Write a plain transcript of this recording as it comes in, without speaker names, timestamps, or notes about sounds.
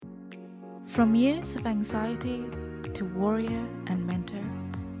From years of anxiety to warrior and mentor,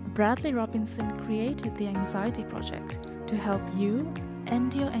 Bradley Robinson created the Anxiety Project to help you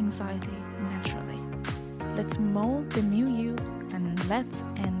end your anxiety naturally. Let's mold the new you and let's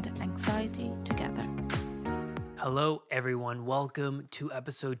end anxiety together. Hello, everyone. Welcome to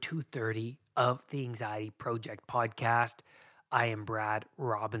episode 230 of the Anxiety Project podcast. I am Brad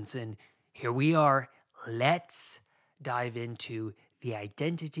Robinson. Here we are. Let's dive into the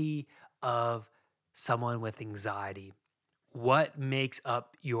identity of someone with anxiety. What makes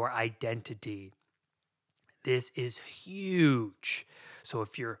up your identity? This is huge. So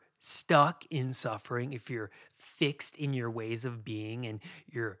if you're stuck in suffering, if you're fixed in your ways of being and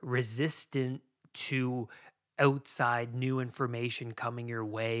you're resistant to outside new information coming your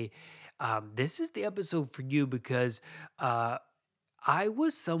way, this is the episode for you because I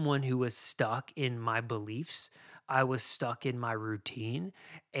was someone who was stuck in my beliefs. I was stuck in my routine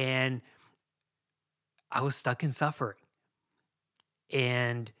and I was stuck in suffering.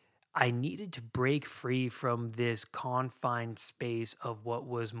 And I needed to break free from this confined space of what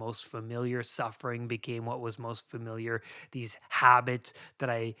was most familiar. Suffering became what was most familiar. These habits that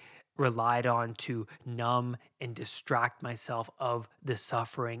I relied on to numb and distract myself of the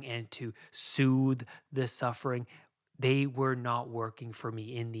suffering and to soothe the suffering, they were not working for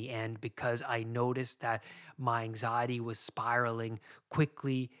me in the end because I noticed that my anxiety was spiraling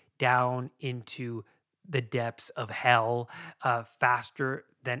quickly down into the depths of hell faster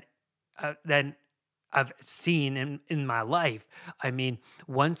than I've seen in my life. I mean,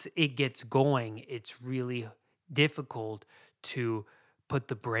 once it gets going, it's really difficult to put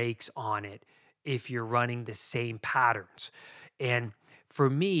the brakes on it if you're running the same patterns. And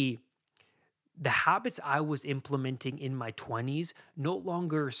for me, the habits I was implementing in my 20s no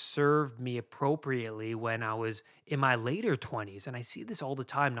longer served me appropriately when I was in my later 20s. And I see this all the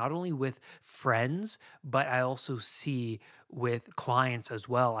time, not only with friends, but I also see with clients as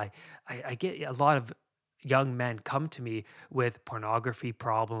well. I get a lot of young men come to me with pornography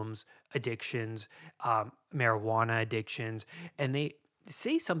problems, addictions, marijuana addictions, and they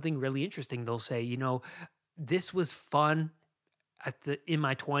say something really interesting. They'll say, this was fun in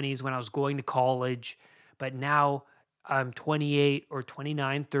my 20s when I was going to college, but now I'm 28 or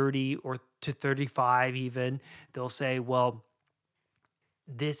 29, 30 or to 35 even. They'll say, "Well,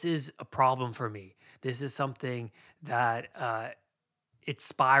 this is a problem for me. This is something that it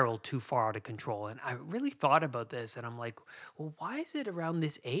spiraled too far out of control." And I really thought about this and I'm like, "Well, why is it around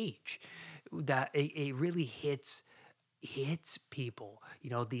this age that it really hits people?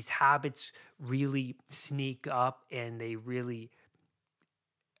 These habits really sneak up and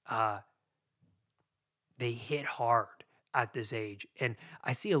uh they hit hard at this age." And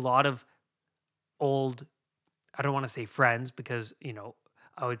I see a lot of old, I don't want to say friends because,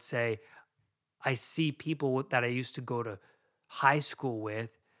 I would say I see people that I used to go to high school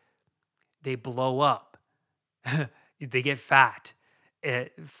with, they blow up, they get fat.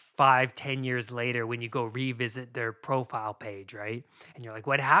 5, 10 years later, when you go revisit their profile page, right? And you're like,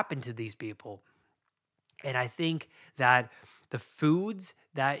 what happened to these people? And I think that the foods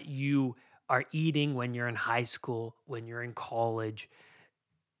that you are eating when you're in high school, when you're in college,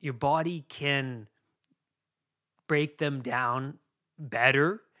 your body can break them down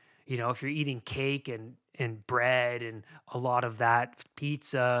better. If you're eating cake and bread and a lot of that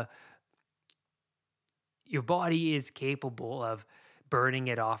pizza, your body is capable of burning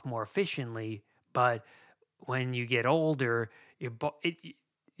it off more efficiently. But when you get older,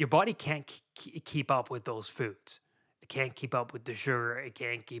 your body can't keep up with those foods. It can't keep up with the sugar. It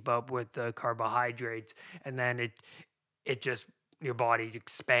can't keep up with the carbohydrates, and then it just your body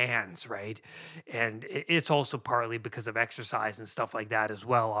expands, right? And it's also partly because of exercise and stuff like that as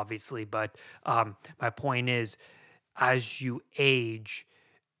well, obviously. But my point is, as you age,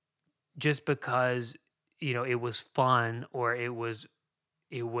 just because it was fun or it was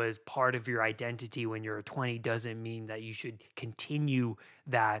part of your identity when you're 20 doesn't mean that you should continue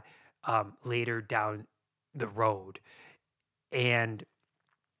that later down the road. And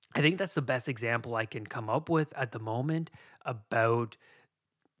I think that's the best example I can come up with at the moment about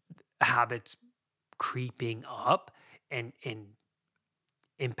habits creeping up and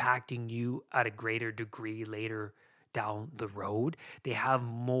impacting you at a greater degree later down the road. They have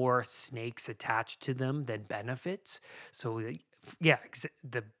more snakes attached to them than benefits. So, yeah,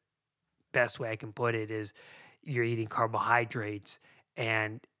 the best way I can put it is you're eating carbohydrates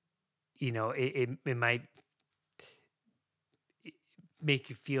and it might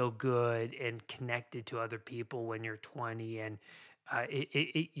make you feel good and connected to other people when you're 20 and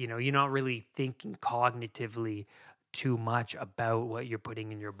you're not really thinking cognitively too much about what you're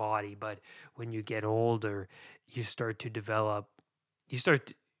putting in your body. But when you get older, you start to develop, you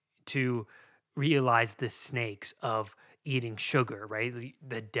start to realize the snakes of eating sugar, right?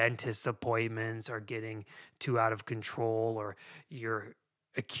 The dentist appointments are getting too out of control, or you're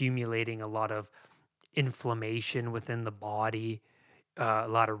accumulating a lot of inflammation within the body, a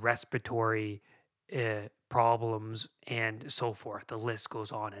lot of respiratory problems, and so forth. The list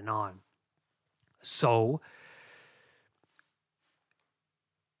goes on and on. So,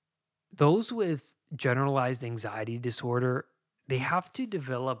 those with generalized anxiety disorder, they have to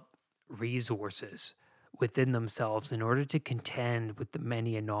develop resources within themselves in order to contend with the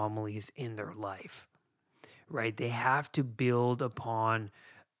many anomalies in their life, right? They have to build upon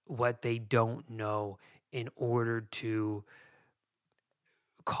what they don't know in order to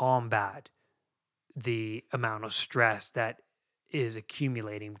combat the amount of stress that is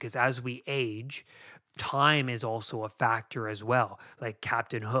accumulating, because as we age, time is also a factor as well. Like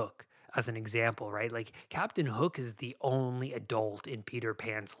Captain Hook, as an example, right? Like Captain Hook is the only adult in Peter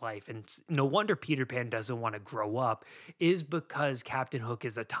Pan's life. And no wonder Peter Pan doesn't want to grow up, is because Captain Hook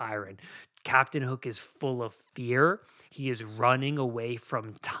is a tyrant. Captain Hook is full of fear. He is running away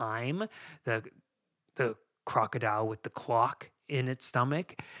from time. The crocodile with the clock in its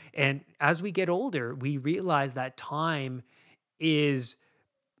stomach. And as we get older, we realize that time is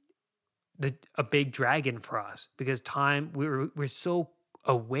a big dragon for us, because time, we're so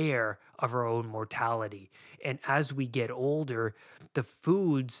aware of our own mortality. And as we get older, the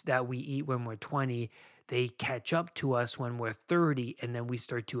foods that we eat when we're 20, they catch up to us when we're 30, and then we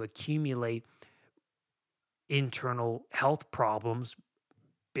start to accumulate internal health problems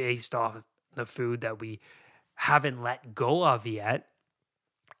based off the food that we haven't let go of yet.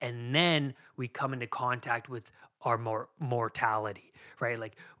 And then we come into contact with our mortality, right?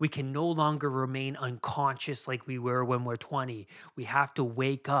 Like we can no longer remain unconscious like we were when we're 20. We have to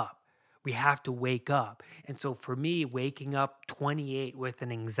wake up. We have to wake up. And so for me, waking up 28 with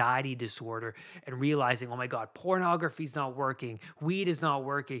an anxiety disorder and realizing, oh my God, pornography's not working, weed is not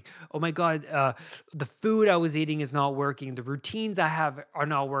working, oh my God, the food I was eating is not working, the routines I have are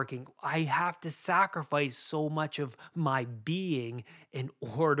not working. I have to sacrifice so much of my being in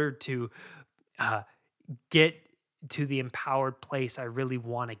order to get to the empowered place I really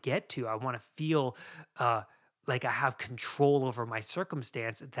want to get to. I want to feel like I have control over my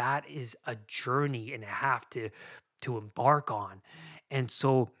circumstance. That is a journey and I have to embark on. And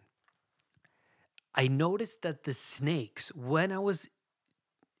so I noticed that the snakes, when I was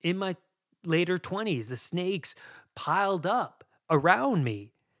in my later 20s, the snakes piled up around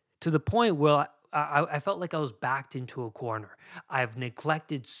me to the point where I felt like I was backed into a corner. I've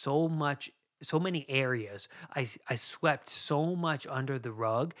neglected so much, so many areas. I swept so much under the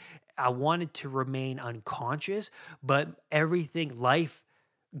rug. I wanted to remain unconscious, but everything, life,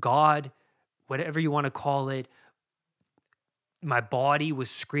 God, whatever you want to call it, my body was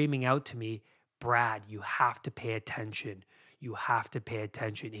screaming out to me, Brad, you have to pay attention. You have to pay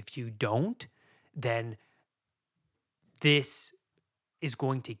attention. If you don't, then this is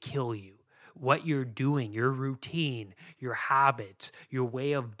going to kill you. What you're doing, your routine, your habits, your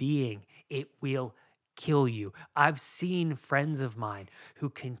way of being, it will kill you. I've seen friends of mine who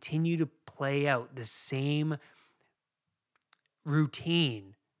continue to play out the same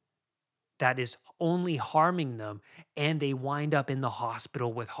routine that is only harming them, and they wind up in the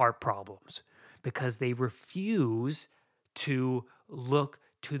hospital with heart problems because they refuse to look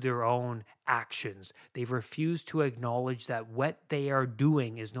to their own actions. They refuse to acknowledge that what they are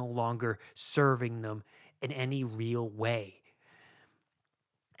doing is no longer serving them in any real way.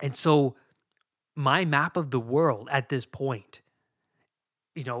 And so my map of the world at this point,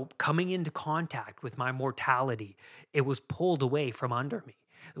 coming into contact with my mortality, it was pulled away from under me.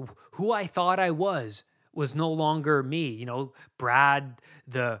 Who I thought I was no longer me. Brad,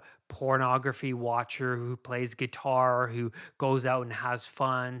 the pornography watcher who plays guitar, who goes out and has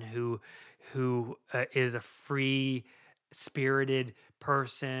fun, who is a free spirited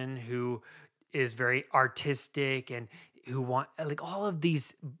person, who is very artistic, and who want, like, all of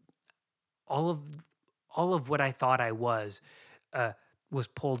these, all of what I thought I was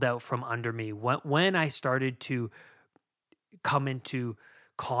pulled out from under me when I started to come into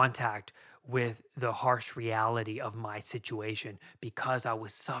contact with the harsh reality of my situation, because I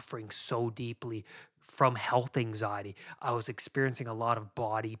was suffering so deeply from health anxiety. I was experiencing a lot of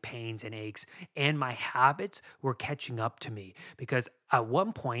body pains and aches, and my habits were catching up to me, because at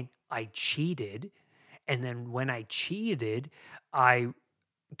one point I cheated. And then when I cheated, I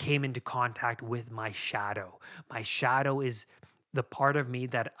came into contact with my shadow. My shadow is the part of me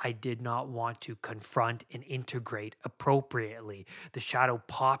that I did not want to confront and integrate appropriately. The shadow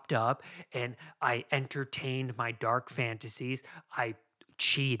popped up and I entertained my dark fantasies. I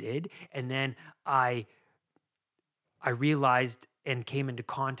cheated, and then I realized and came into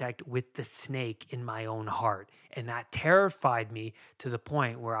contact with the snake in my own heart. And that terrified me to the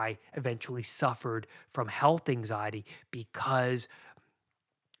point where I eventually suffered from health anxiety because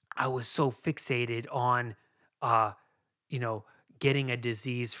I was so fixated on, uh, you know, getting a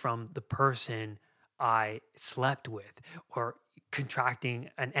disease from the person I slept with, or contracting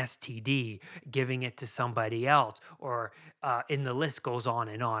an STD, giving it to somebody else, or and the list goes on,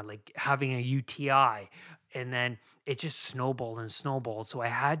 like having a UTI. And then it just snowballed and snowballed. So I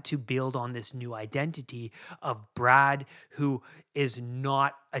had to build on this new identity of Brad, who is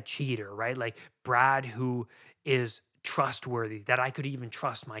not a cheater, right? Like Brad, who is trustworthy, that I could even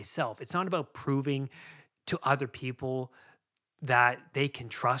trust myself. It's not about proving to other people that they can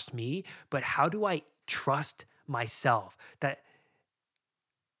trust me, but how do I trust myself? That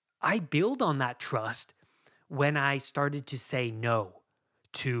I build on that trust when I started to say no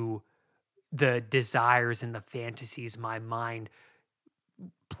to the desires and the fantasies my mind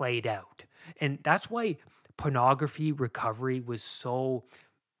played out. And that's why pornography recovery was so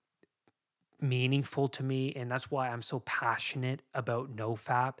meaningful to me. And that's why I'm so passionate about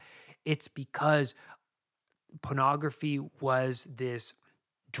NoFap. It's because pornography was this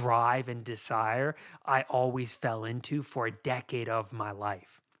drive and desire I always fell into for a decade of my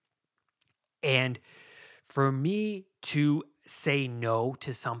life. And for me to say no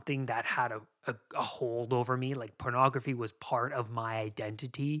to something that had a hold over me, like pornography was part of my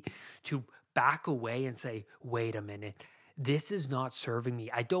identity, to back away and say, wait a minute, this is not serving me.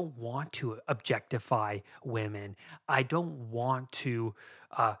 I don't want to objectify women. I don't want to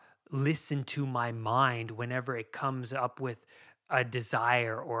listen to my mind whenever it comes up with a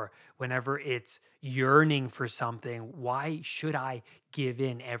desire, or whenever it's yearning for something. Why should I give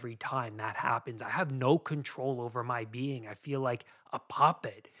in every time that happens? I have no control over my being. I feel like a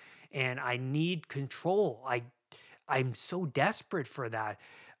puppet and I need control. I'm so desperate for that.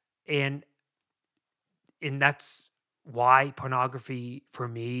 And that's why pornography for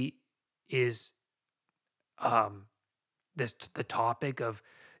me is um the topic of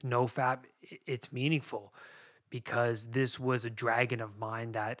NoFap. It's meaningful because this was a dragon of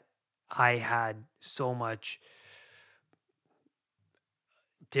mine that I had so much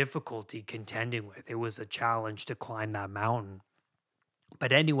difficulty contending with. It was a challenge to climb that mountain.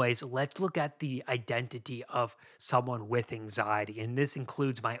 But, anyways, let's look at the identity of someone with anxiety. And this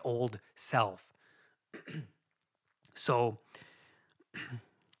includes my old self. So,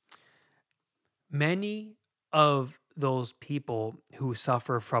 many of those people who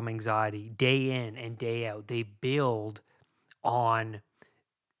suffer from anxiety day in and day out, they build on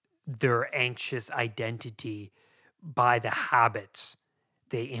their anxious identity by the habits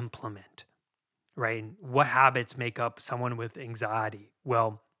they implement, right? And what habits make up someone with anxiety?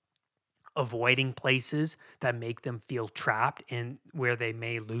 Well, avoiding places that make them feel trapped and where they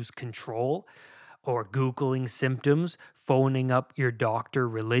may lose control, or Googling symptoms, phoning up your doctor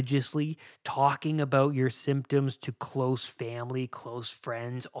religiously, talking about your symptoms to close family, close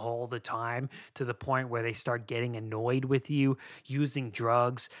friends all the time, to the point where they start getting annoyed with you, using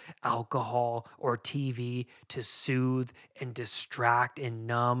drugs, alcohol, or TV to soothe and distract and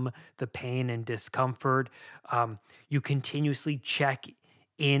numb the pain and discomfort. You continuously check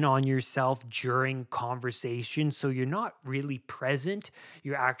in on yourself during conversation, so you're not really present.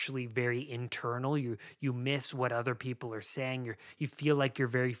 You're actually very internal. You miss what other people are saying. You feel like you're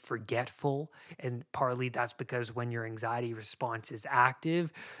very forgetful, and partly that's because when your anxiety response is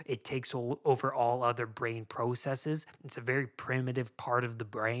active, it takes over all other brain processes. It's a very primitive part of the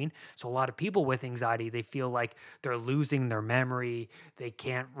brain. So a lot of people with anxiety, they feel like they're losing their memory, they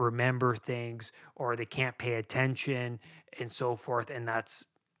can't remember things, or they can't pay attention, and so forth. And that's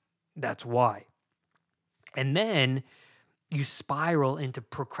why. And then you spiral into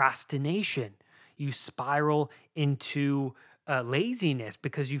procrastination. You spiral into laziness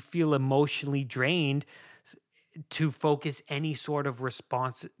because you feel emotionally drained to focus on any sort of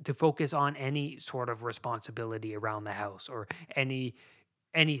responsibility around the house, or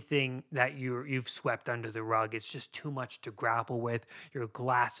anything that you've swept under the rug. It's just too much to grapple with. Your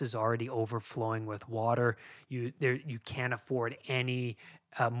glass is already overflowing with water. You can't afford any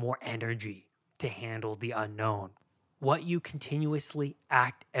more energy to handle the unknown. What you continuously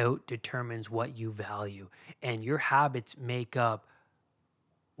act out determines what you value, and your habits make up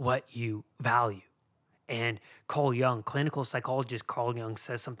what you value. And Carl Jung, clinical psychologist Carl Jung,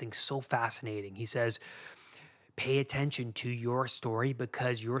 says something so fascinating. He says, Pay attention to your story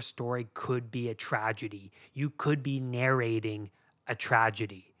because your story could be a tragedy. You could be narrating a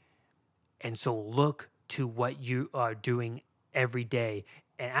tragedy. And so look to what you are doing every day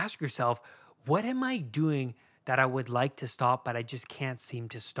and ask yourself, what am I doing that I would like to stop, but I just can't seem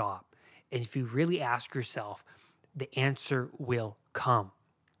to stop? And if you really ask yourself, the answer will come.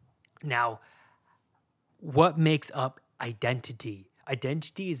 Now, what makes up identity?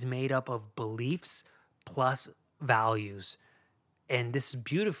 Identity is made up of beliefs plus values. And this is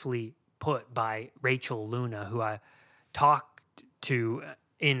beautifully put by Rachel Luna, who I talked to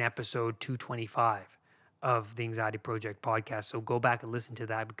in episode 225 of the Anxiety Project podcast. So go back and listen to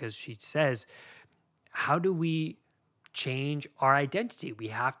that because she says, how do we change our identity? We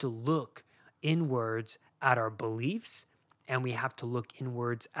have to look inwards at our beliefs and we have to look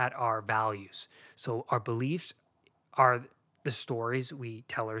inwards at our values. So our beliefs are the stories we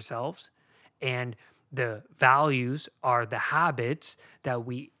tell ourselves, and the values are the habits that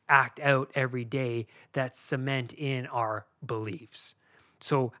we act out every day that cement in our beliefs.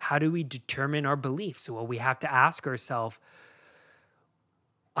 So how do we determine our beliefs? Well, we have to ask ourselves,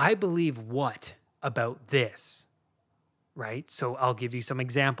 I believe what about this, right? So I'll give you some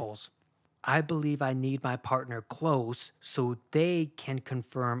examples. I believe I need my partner close so they can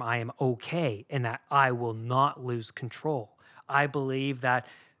confirm I am okay and that I will not lose control. I believe that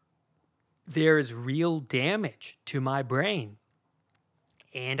there is real damage to my brain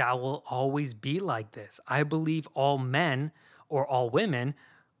and I will always be like this. I believe all men or all women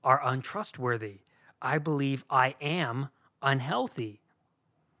are untrustworthy. I believe I am unhealthy.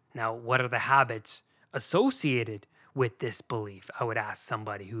 Now, what are the habits associated with this belief? I would ask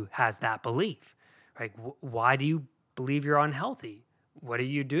somebody who has that belief. Like, why do you believe you're unhealthy? What are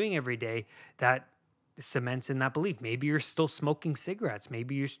you doing every day that cements in that belief? Maybe you're still smoking cigarettes.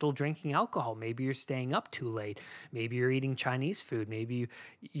 Maybe you're still drinking alcohol. Maybe you're staying up too late. Maybe you're eating Chinese food. Maybe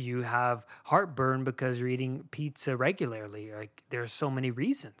you have heartburn because you're eating pizza regularly. Like, there's so many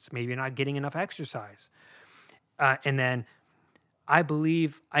reasons. Maybe you're not getting enough exercise. And then I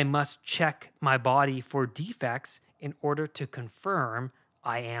believe I must check my body for defects in order to confirm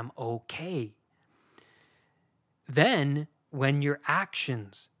I am okay. Then, when your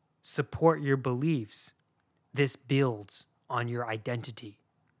actions support your beliefs, this builds on your identity.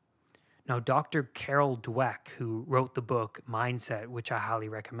 Now, Dr. Carol Dweck, who wrote the book Mindset, which I highly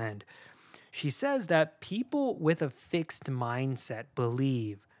recommend, she says that people with a fixed mindset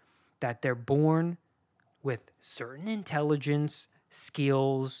believe that they're born with certain intelligence,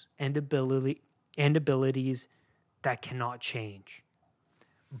 skills, and abilities that cannot change.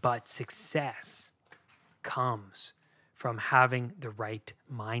 But success comes from having the right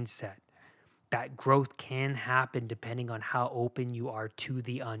mindset. That growth can happen depending on how open you are to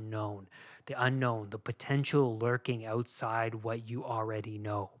the unknown, the potential lurking outside what you already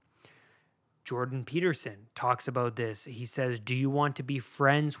know. Jordan Peterson talks about this. He says, do you want to be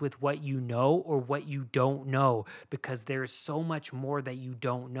friends with what you know or what you don't know? Because there's so much more that you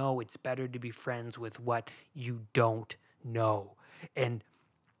don't know. It's better to be friends with what you don't know. And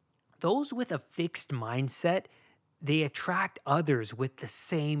those with a fixed mindset, they attract others with the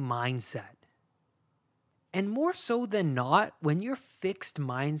same mindset. And more so than not, when your fixed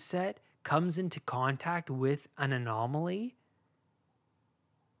mindset comes into contact with an anomaly,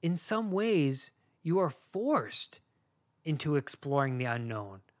 in some ways, you are forced into exploring the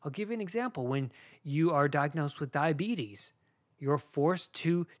unknown. I'll give you an example. When you are diagnosed with diabetes, you're forced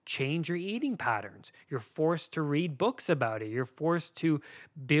to change your eating patterns. You're forced to read books about it. You're forced to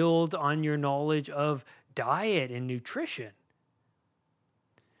build on your knowledge of diet and nutrition.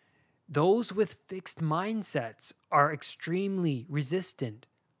 Those with fixed mindsets are extremely resistant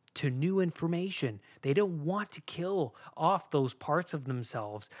to new information. They don't want to kill off those parts of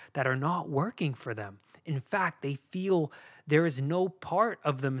themselves that are not working for them. In fact, they feel there is no part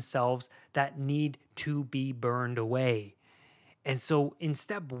of themselves that need to be burned away. And so in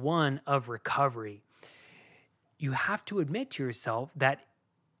step 1 of recovery, you have to admit to yourself that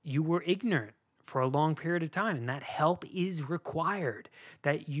you were ignorant for a long period of time and that help is required,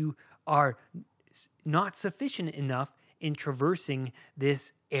 that you are not sufficient enough in traversing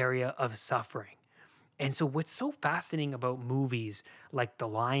this area of suffering. And so what's so fascinating about movies like The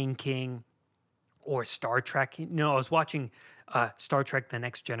Lion King or Star Trek, I was watching Star Trek The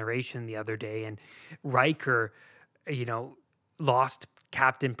Next Generation the other day, and Riker, lost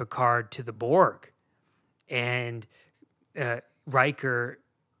Captain Picard to the Borg. And Riker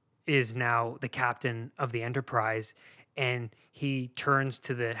is now the captain of the Enterprise, and he turns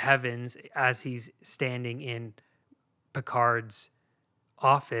to the heavens as he's standing in Picard's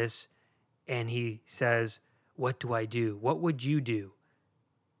office, and he says, what do I do? What would you do?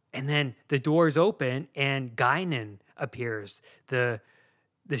 And then the doors open and Guinan appears, the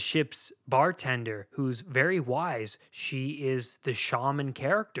ship's bartender, who's very wise. She is the shaman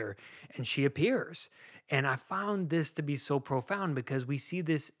character, and she appears. And I found this to be so profound because we see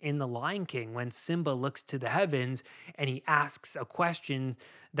this in The Lion King when Simba looks to the heavens and he asks a question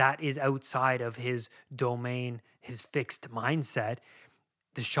that is outside of his domain, his fixed mindset.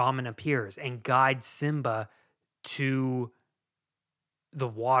 The shaman appears and guides Simba to the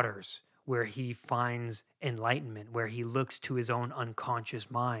waters where he finds enlightenment, where he looks to his own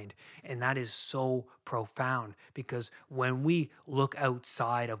unconscious mind. And that is so profound because when we look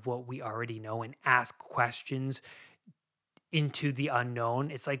outside of what we already know and ask questions into the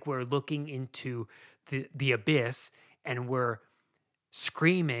unknown, it's like we're looking into the abyss and we're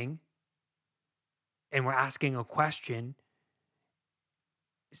screaming and we're asking a question.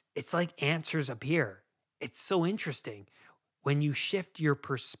 It's like answers appear. It's so interesting. When you shift your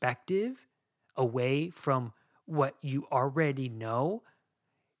perspective away from what you already know,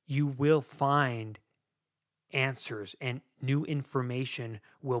 you will find answers and new information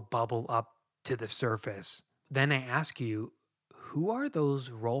will bubble up to the surface. Then I ask you, who are those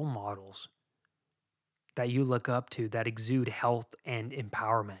role models that you look up to that exude health and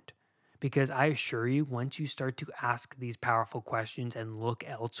empowerment? Because I assure you, once you start to ask these powerful questions and look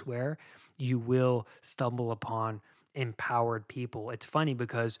elsewhere, you will stumble upon empowered people. It's funny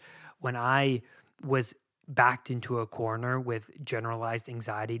because when I was backed into a corner with generalized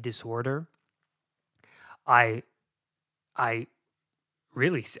anxiety disorder, I I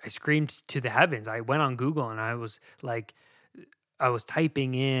I screamed to the heavens. I went on Google and I was like, I was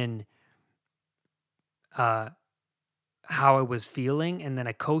typing in uh how I was feeling, and then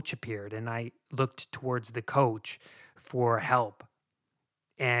a coach appeared and I looked towards the coach for help.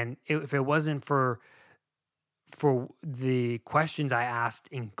 And if it wasn't for the questions I asked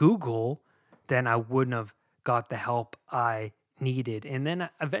in Google, then I wouldn't have got the help I needed. And then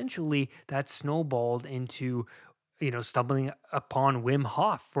eventually that snowballed into, stumbling upon Wim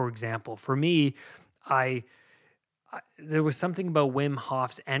Hof, for example. For me, I there was something about Wim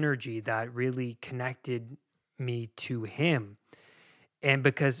Hof's energy that really connected me to him. And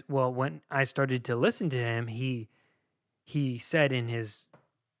because, well, when I started to listen to him, he said in his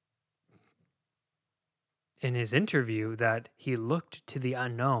interview that he looked to the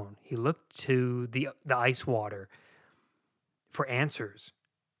unknown. He looked to the ice water for answers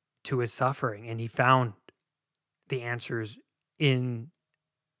to his suffering, and he found the answers in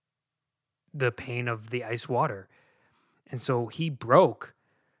the pain of the ice water. And so he broke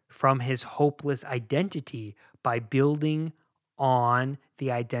from his hopeless identity by building on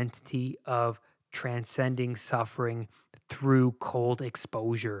the identity of transcending suffering through cold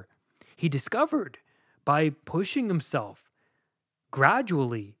exposure. He discovered by pushing himself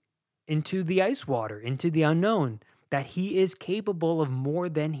gradually into the ice water, into the unknown, that he is capable of more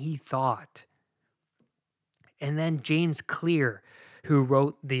than he thought. And then James Clear, who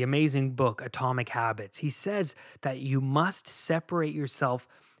wrote the amazing book Atomic Habits, he says that you must separate yourself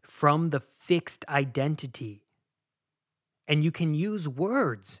from the fixed identity. And you can use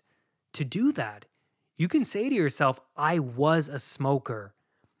words to do that. You can say to yourself, I was a smoker.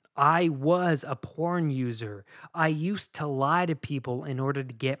 I was a porn user. I used to lie to people in order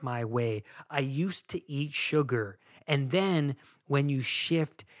to get my way. I used to eat sugar. And then when you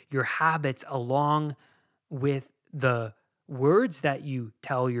shift your habits along with the words that you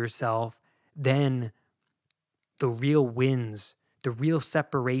tell yourself, then the real wins, the real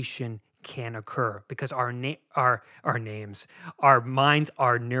separation can occur because our names, our minds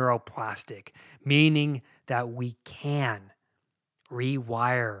are neuroplastic, meaning that we can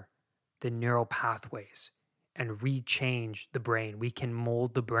rewire the neural pathways and rechange the brain. We can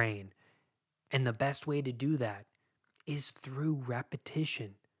mold the brain. And the best way to do that is through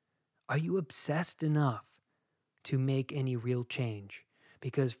repetition. Are you obsessed enough to make any real change?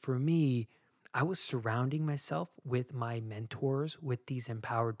 Because for me, I was surrounding myself with my mentors, with these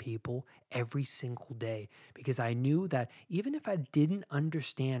empowered people every single day, because I knew that even if I didn't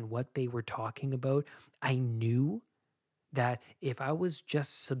understand what they were talking about, I knew that if I was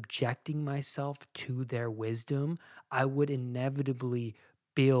just subjecting myself to their wisdom, I would inevitably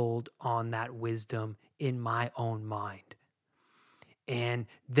build on that wisdom in my own mind. And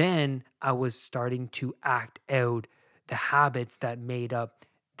then I was starting to act out the habits that made up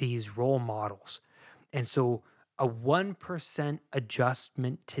these role models. And so a 1%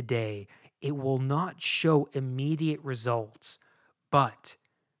 adjustment today, it will not show immediate results, but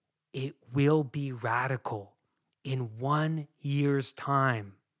it will be radical in 1 year's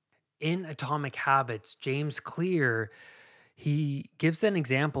time. in Atomic Habits, James Clear, he gives an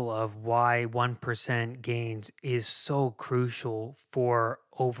example of why 1% gains is so crucial for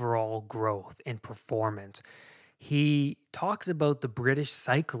overall growth and performance. He talks about the British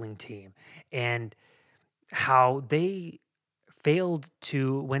cycling team and how they failed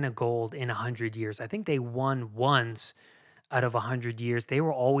to win a gold in 100 years. I think they won once out of 100 years. They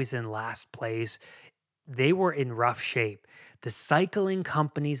were always in last place. They were in rough shape. The cycling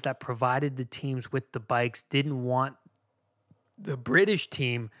companies that provided the teams with the bikes didn't want the British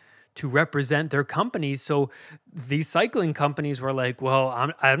team to represent their companies. So these cycling companies were like,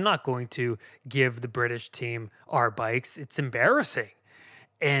 well, I'm not going to give the British team our bikes. It's embarrassing.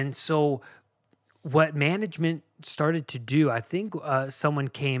 And so what management started to do, I think someone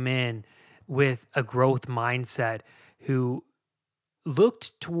came in with a growth mindset who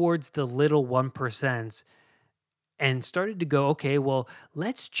looked towards the little 1% and started to go, okay, well,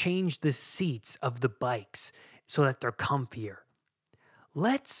 let's change the seats of the bikes so that they're comfier.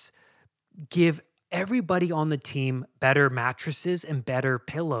 Let's give everybody on the team better mattresses and better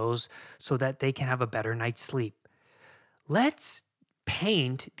pillows so that they can have a better night's sleep. Let's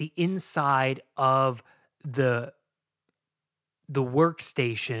paint the inside of the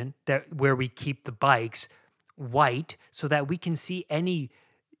workstation that where we keep the bikes white so that we can see any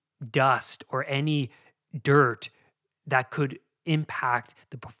dust or any dirt that could impact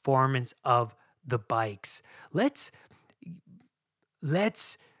the performance of the bikes. Let's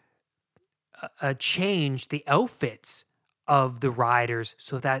change the outfits of the riders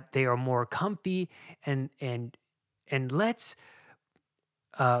so that they are more comfy, and let's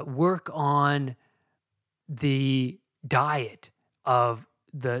work on the diet of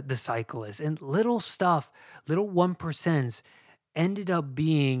the cyclists. And little stuff, little 1% ended up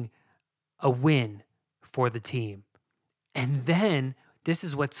being a win for the team. And then this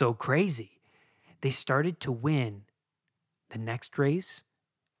is what's so crazy. They started to win the next race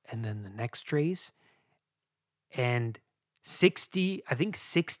and then the next race. And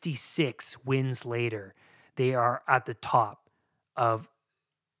 66 wins later, they are at the top of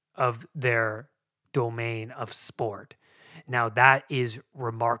their domain of sport. Now that is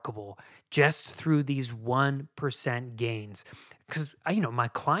remarkable just through these 1% gains. Because my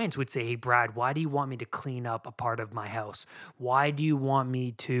clients would say, "Hey, Brad, why do you want me to clean up a part of my house? Why do you want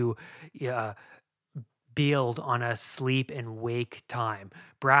me to build on a sleep and wake time?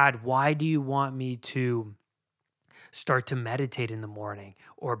 Brad, why do you want me to start to meditate in the morning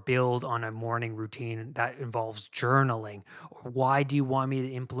or build on a morning routine that involves journaling? Or why do you want me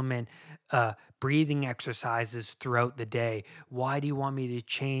to implement breathing exercises throughout the day? Why do you want me to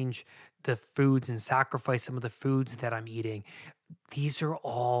change the foods and sacrifice some of the foods that I'm eating?" These are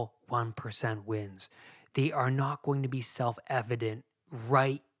all 1% wins. They are not going to be self-evident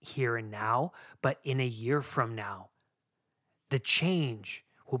right here and now, but in a year from now, the change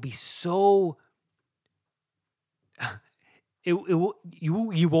will be so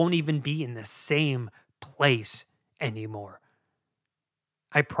you won't even be in the same place anymore.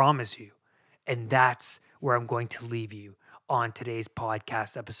 I promise you. And that's where I'm going to leave you on today's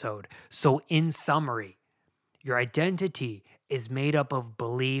podcast episode. So in summary, your identity is made up of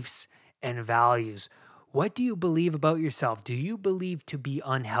beliefs and values. What do you believe about yourself? Do you believe to be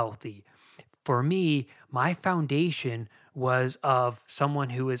unhealthy? For me, my foundation was of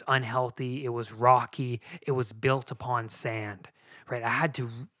someone who is unhealthy. It was rocky. It was built upon sand, right? I had to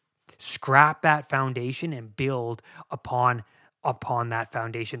scrap that foundation and build upon that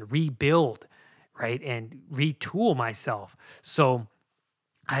foundation, rebuild, right? And retool myself. So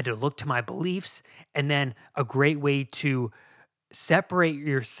I had to look to my beliefs, and then a great way to separate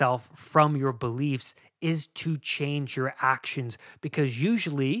yourself from your beliefs is to change your actions, because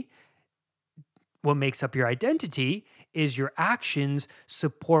usually what makes up your identity is your actions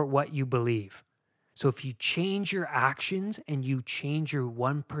support what you believe. So if you change your actions and you change your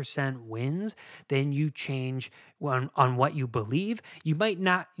 1% wins, then you change on what you believe. You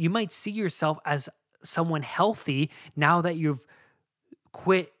might see yourself as someone healthy now that you've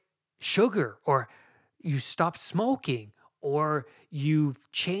quit sugar, or you stopped smoking, or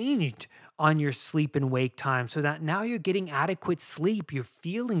you've changed on your sleep and wake time so that now you're getting adequate sleep, you're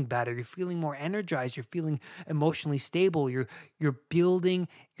feeling better, you're feeling more energized, you're feeling emotionally stable, you're building,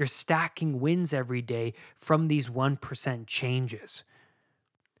 you're stacking wins every day from these 1% changes.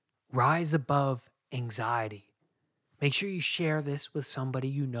 Rise above anxiety. Make sure you share this with somebody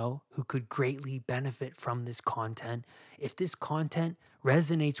you know who could greatly benefit from this content. If this content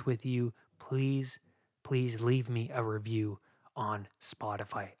resonates with you, please leave me a review on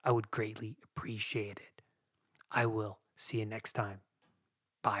Spotify. I would greatly appreciate it. I will see you next time.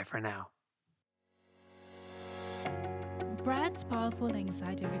 Bye for now. Brad's Powerful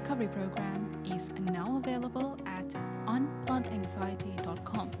Anxiety Recovery Program is now available at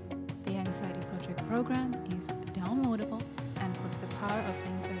unpluganxiety.com. The Anxiety Project program is downloadable and puts the power of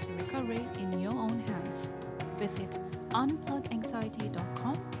anxiety recovery in your own hands. Visit unpluganxiety.com